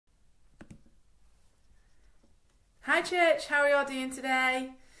Hi church, how are you all doing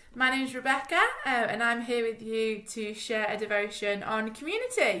today? My name's Rebecca and I'm here with you to share a devotion on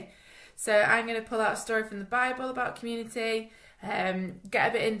community. So I'm going to pull out a story from the Bible about community, get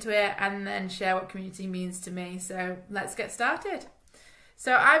a bit into it and then share what community means to me. So let's get started.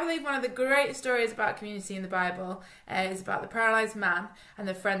 So I believe one of the great stories about community in the Bible is about the paralysed man and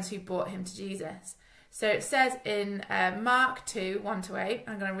the friends who brought him to Jesus. So it says in Mark 2, 1-8,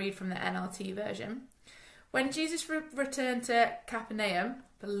 I'm going to read from the NLT version. When Jesus returned to Capernaum,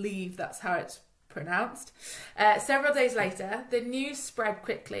 I believe that's how it's pronounced, several days later, the news spread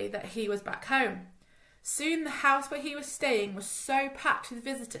quickly that he was back home. Soon the house where he was staying was so packed with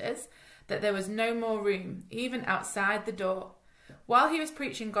visitors that there was no more room, even outside the door. While he was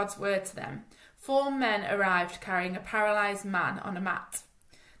preaching God's word to them, 4 men arrived carrying a paralysed man on a mat.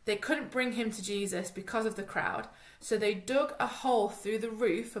 They couldn't bring him to Jesus because of the crowd, so they dug a hole through the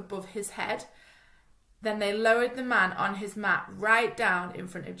roof above his head. Then they lowered the man on his mat right down in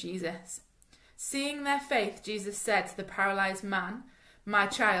front of Jesus. Seeing their faith, Jesus said to the paralysed man, "My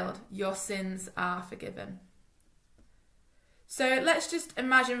child, your sins are forgiven." So let's just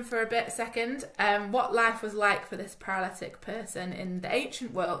imagine for a second what life was like for this paralytic person in the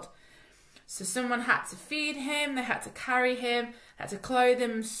ancient world. So someone had to feed him, they had to carry him, had to clothe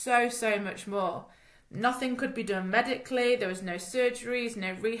him, so much more. Nothing could be done medically, there was no surgeries,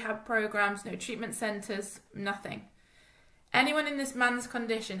 no rehab programs, no treatment centres, nothing. Anyone in this man's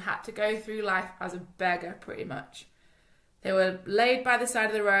condition had to go through life as a beggar, pretty much. They were laid by the side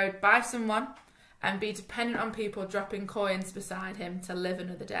of the road by someone and be dependent on people dropping coins beside him to live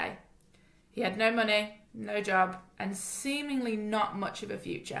another day. He had no money, no job, and seemingly not much of a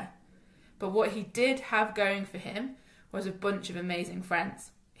future. But what he did have going for him was a bunch of amazing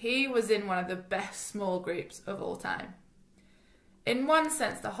friends. He was in one of the best small groups of all time. In one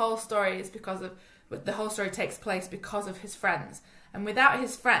sense, the whole story takes place because of his friends. And without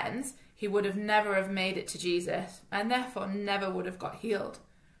his friends, he would have never have made it to Jesus and therefore never would have got healed.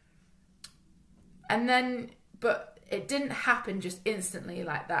 But it didn't happen just instantly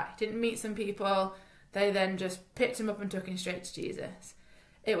like that. He didn't meet some people, they then just picked him up and took him straight to Jesus.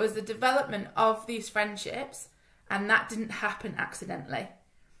 It was the development of these friendships, and that didn't happen accidentally.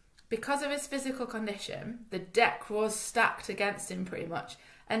 Because of his physical condition, the deck was stacked against him pretty much,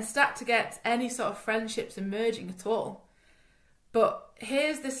 and stacked against any sort of friendships emerging at all. But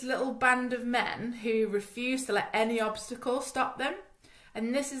here's this little band of men who refuse to let any obstacle stop them.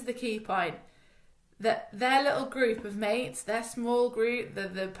 And this is the key point, that their little group of mates, their small group,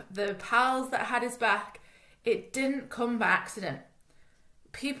 the pals that had his back, it didn't come by accident.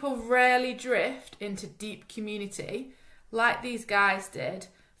 People rarely drift into deep community like these guys did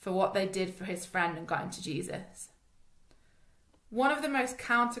for what they did for his friend and got him to Jesus. One of the most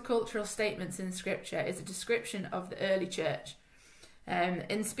countercultural statements in Scripture is a description of the early church.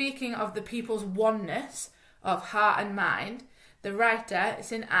 In speaking of the people's oneness of heart and mind, the writer,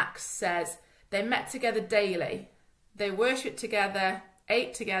 it's in Acts, says, they met together daily. They worshipped together,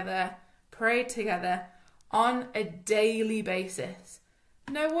 ate together, prayed together on a daily basis.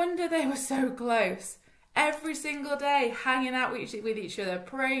 No wonder they were so close. Every single day, hanging out with each other,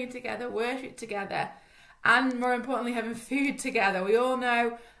 praying together, worship together, and more importantly, having food together. We all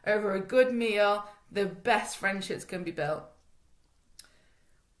know over a good meal, the best friendships can be built.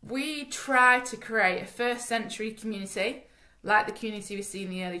 We try to create a first century community, like the community we see in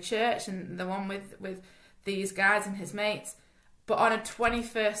the early church and the one with these guys and his mates, but on a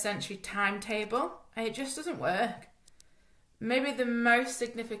 21st century timetable, and it just doesn't work. Maybe the most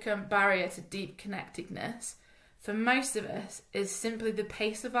significant barrier to deep connectedness for most of us is simply the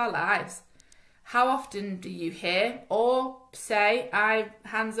pace of our lives. How often do you hear or say,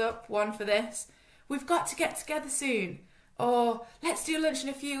 hands up, one for this, we've got to get together soon, or let's do lunch in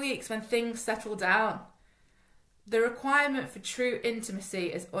a few weeks when things settle down. The requirement for true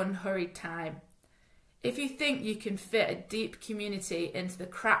intimacy is unhurried time. If you think you can fit a deep community into the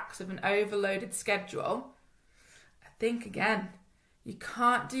cracks of an overloaded schedule, think again. You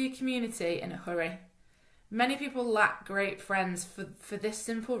can't do community in a hurry. Many people lack great friends for this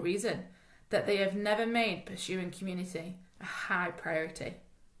simple reason, that they have never made pursuing community a high priority.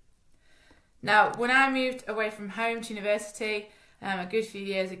 Now, when I moved away from home to university a good few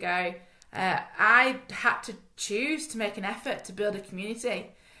years ago, I had to choose to make an effort to build a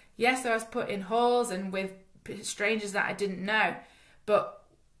community. Yes, I was put in halls and with strangers that I didn't know, but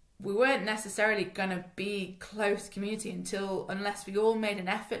we weren't necessarily going to be close community unless we all made an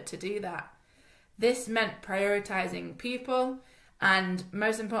effort to do that. This meant prioritising people and,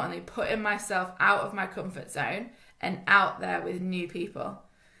 most importantly, putting myself out of my comfort zone and out there with new people.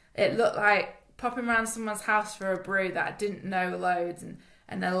 It looked like popping around someone's house for a brew that I didn't know loads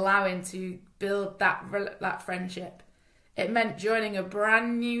and allowing to build that friendship. It meant joining a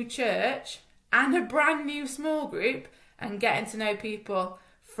brand new church and a brand new small group and getting to know people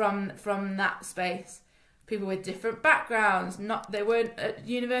from that space. People with different backgrounds, they weren't at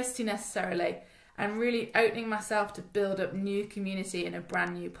university necessarily, and really opening myself to build up new community in a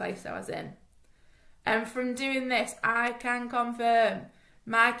brand new place I was in. And from doing this, I can confirm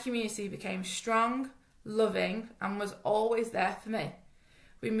my community became strong, loving, and was always there for me.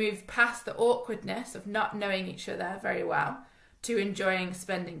 We moved past the awkwardness of not knowing each other very well to enjoying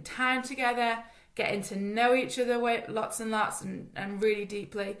spending time together, getting to know each other lots and lots and really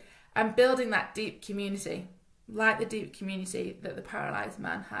deeply, and building that deep community, like the deep community that the paralysed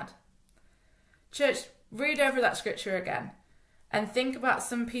man had. Church, read over that scripture again and think about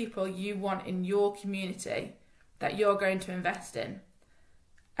some people you want in your community that you're going to invest in.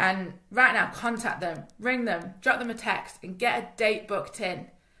 And right now, contact them, ring them, drop them a text and get a date booked in.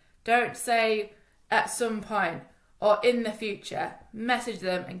 Don't say at some point or in the future. Message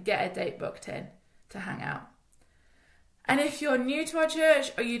them and get a date booked in to hang out. And if you're new to our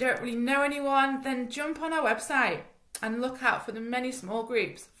church or you don't really know anyone, then jump on our website and look out for the many small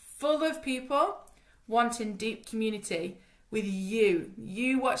groups full of people wanting deep community with you.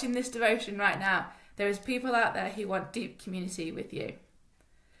 You watching this devotion right now, there is people out there who want deep community with you.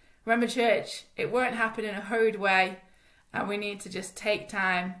 Remember, church, it won't happen in a hurried way, and we need to just take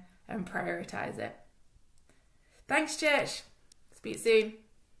time and prioritise it. Thanks, church. Speak soon.